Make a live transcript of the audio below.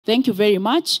Thank you very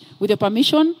much. With your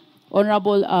permission,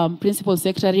 Honorable Principal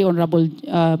Secretary, Honorable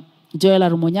Joel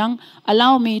Arumonyang,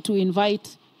 allow me to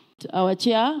invite our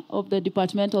chair of the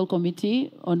Departmental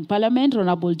Committee on Parliament,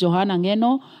 Honorable Johanna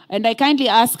Ngeno, and I kindly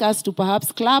ask us to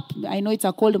perhaps clap. I know it's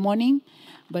a cold morning,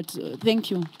 but thank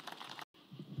you.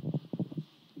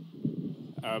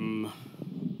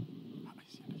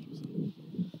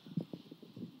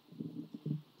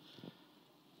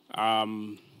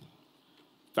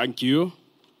 Thank you.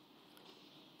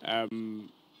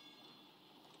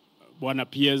 Bwana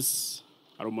PS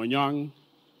Arumonyang,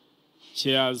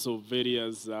 chairs of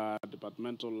various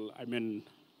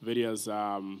various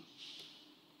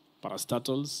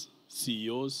parastatals,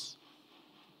 CEOs,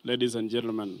 ladies and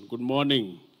gentlemen, good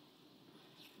morning.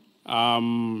 I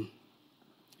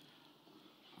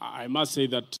must say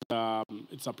that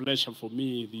it's a pleasure for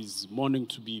me this morning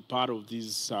to be part of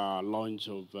this launch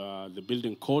of the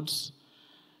building codes.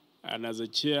 And as a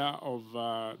chair of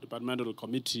Departmental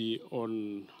Committee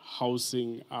on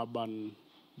Housing, Urban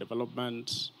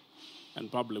Development,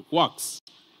 and Public Works,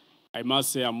 I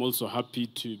must say I'm also happy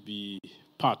to be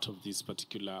part of this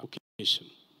particular occasion.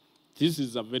 This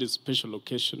is a very special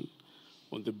occasion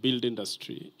on the build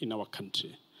industry in our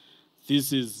country.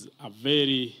 This is a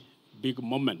very big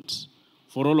moment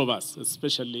for all of us,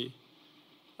 especially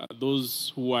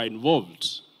those who are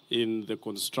involved in the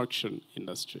construction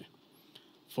industry.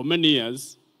 For many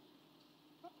years,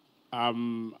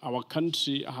 our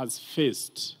country has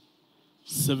faced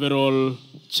several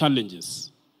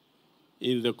challenges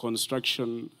in the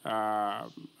construction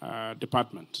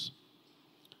department.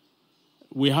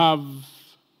 We have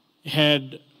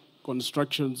had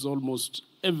constructions almost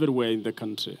everywhere in the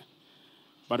country,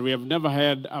 but we have never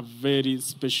had a very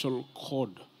special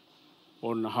code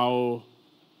on how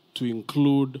to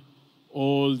include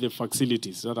all the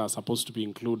facilities that are supposed to be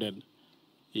included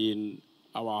in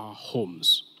our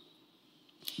homes.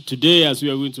 Today, as we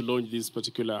are going to launch these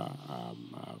particular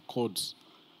codes,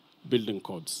 building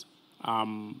codes,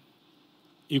 I'm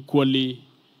equally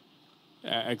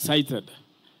excited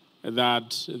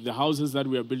that the houses that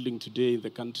we are building today in the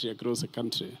country, across the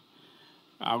country,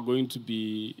 are going to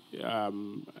be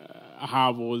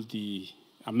have all the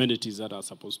amenities that are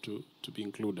supposed to be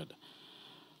included.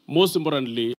 Most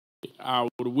importantly, I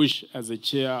would wish, as a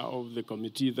chair of the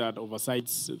committee that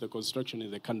oversees the construction in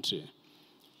the country,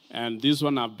 and this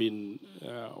one I've been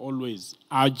always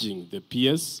urging the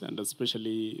PS and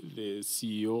especially the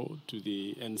CEO to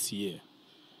the NCA,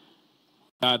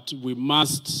 that we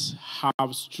must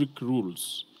have strict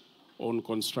rules on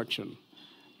construction,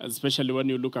 especially when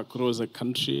you look across the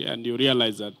country and you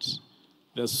realize that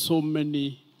there's so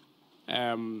many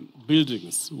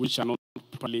buildings which are not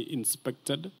properly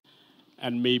inspected,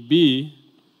 and maybe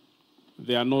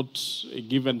they are not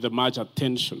given the much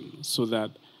attention, so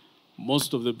that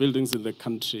most of the buildings in the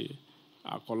country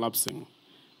are collapsing.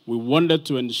 We wanted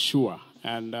to ensure,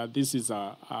 and this is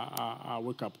a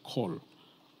wake-up call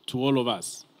to all of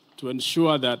us, to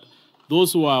ensure that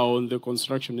those who are on the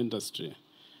construction industry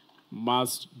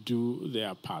must do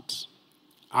their part.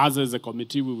 As a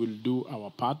committee, we will do our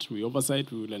part. We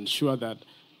oversight. We will ensure that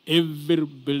every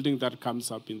building that comes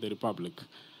up in the Republic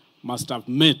must have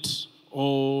met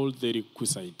all the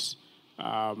requisite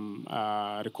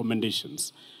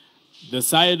recommendations. The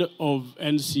side of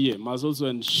NCA must also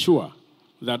ensure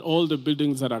that all the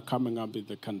buildings that are coming up in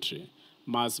the country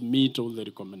must meet all the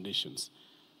recommendations.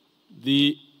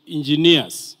 The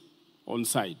engineers on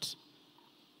site,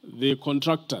 the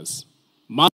contractors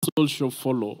must also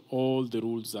follow all the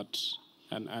rules that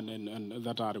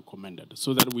that are recommended,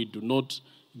 so that we do not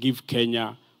give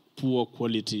Kenya poor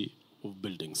quality of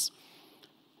buildings.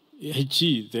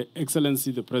 He, the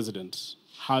Excellency, the President,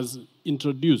 has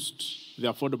introduced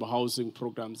the affordable housing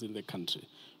programs in the country.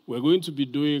 We're going to be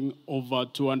doing over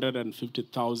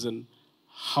 250,000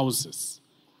 houses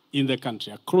in the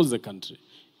country, across the country.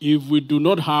 If we do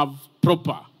not have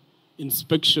proper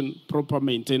inspection, proper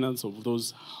maintenance of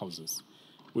those houses,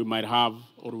 we might have,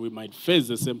 or we might face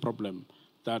the same problem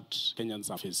that Kenyans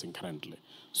are facing currently.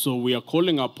 So we are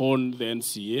calling upon the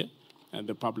NCA and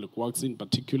the Public Works in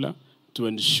particular to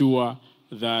ensure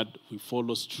that we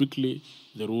follow strictly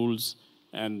the rules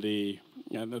and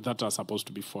that are supposed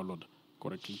to be followed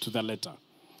correctly to the letter.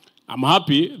 I'm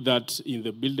happy that in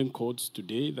the building codes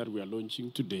today that we are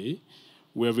launching today,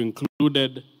 we have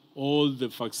included all the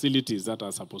facilities that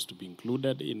are supposed to be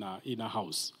included in a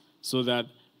house, so that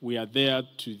we are there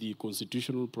to the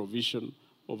constitutional provision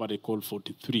of Article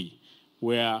 43,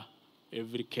 where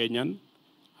every Kenyan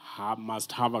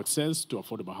must have access to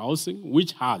affordable housing,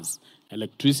 which has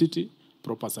electricity,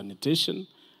 proper sanitation,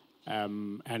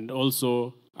 And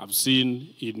also, I've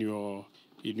seen in your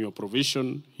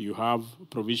provision, you have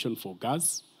provision for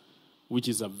gas, which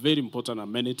is a very important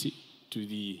amenity to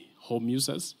the home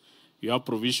users. You have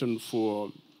provision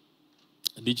for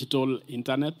digital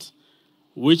internet,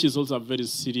 which is also a very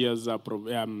serious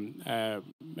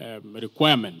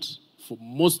requirement for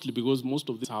mostly because most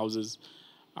of these houses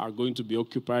are going to be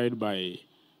occupied by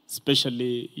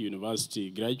especially university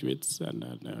graduates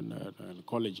and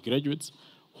college graduates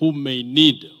who may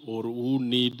need or who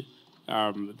need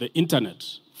the internet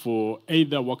for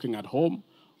either working at home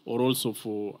or also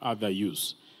for other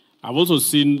use. I've also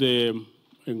seen the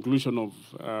inclusion of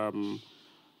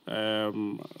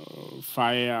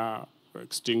fire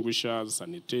extinguishers,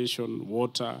 sanitation,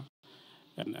 water,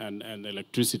 and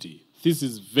electricity. This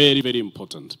is very, very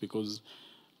important because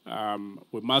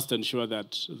we must ensure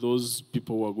that those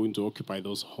people who are going to occupy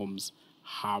those homes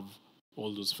have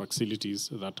all those facilities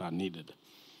that are needed.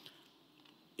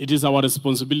 It is our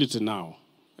responsibility now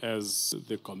as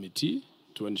the committee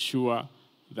to ensure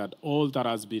that all that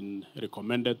has been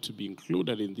recommended to be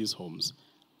included in these homes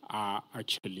are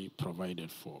actually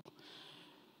provided for.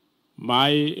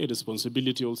 My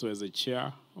responsibility also as a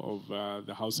chair of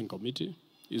the Housing Committee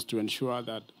is to ensure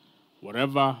that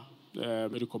whatever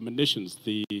recommendations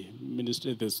the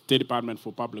State Department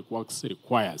for Public Works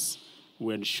requires,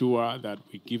 we ensure that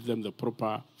we give them the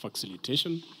proper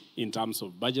facilitation in terms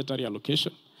of budgetary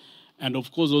allocation, and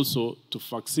of course also to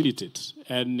facilitate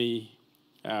any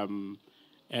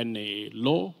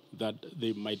law that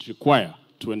they might require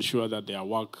to ensure that their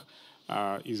work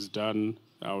is done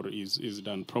or is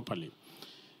done properly.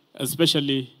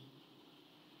 Especially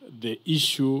the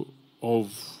issue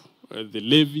of the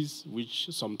levies, which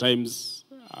sometimes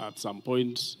at some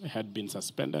point had been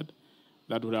suspended,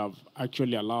 that would have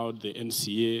actually allowed the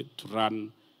NCA to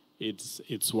run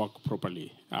its work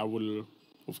properly. I will,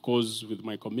 of course, with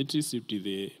my committee, sit to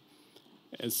the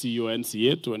CEO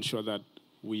NCA to ensure that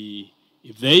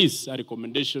if there is a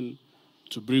recommendation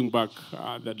to bring back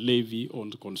that levy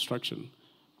on construction,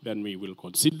 then we will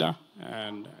consider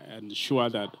and ensure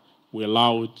that we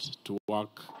allow it to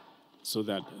work so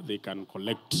that they can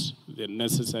collect the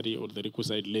necessary or the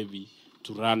requisite levy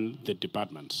to run the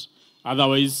departments.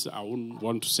 Otherwise, I wouldn't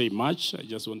want to say much. I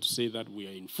just want to say that we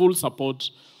are in full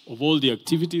support of all the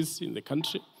activities in the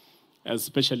country,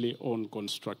 especially on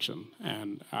construction.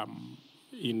 And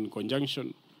in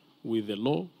conjunction with the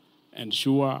law,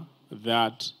 ensure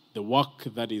that the work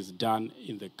that is done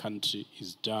in the country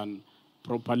is done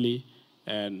properly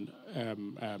and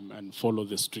follow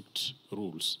the strict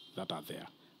rules that are there.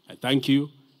 I thank you,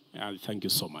 and thank you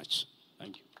so much.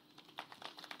 Thank you.